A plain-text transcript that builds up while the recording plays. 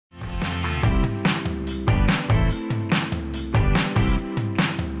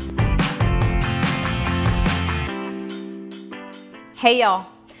Hey y'all!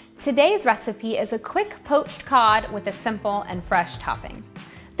 Today's recipe is a quick poached cod with a simple and fresh topping.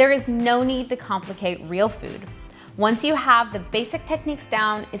 There is no need to complicate real food. Once you have the basic techniques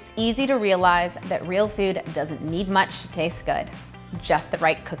down, it's easy to realize that real food doesn't need much to taste good, just the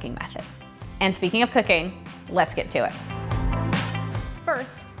right cooking method. And speaking of cooking, let's get to it.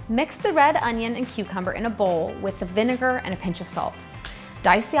 First, mix the red onion and cucumber in a bowl with the vinegar and a pinch of salt.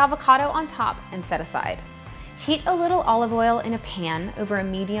 Dice the avocado on top and set aside. Heat a little olive oil in a pan over a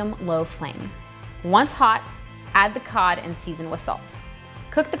medium-low flame. Once hot, add the cod and season with salt.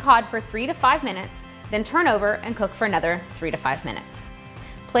 Cook the cod for 3 to 5 minutes, then turn over and cook for another 3 to 5 minutes.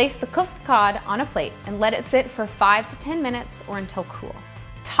 Place the cooked cod on a plate and let it sit for 5 to 10 minutes or until cool.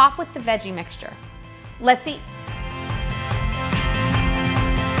 Top with the veggie mixture. Let's eat!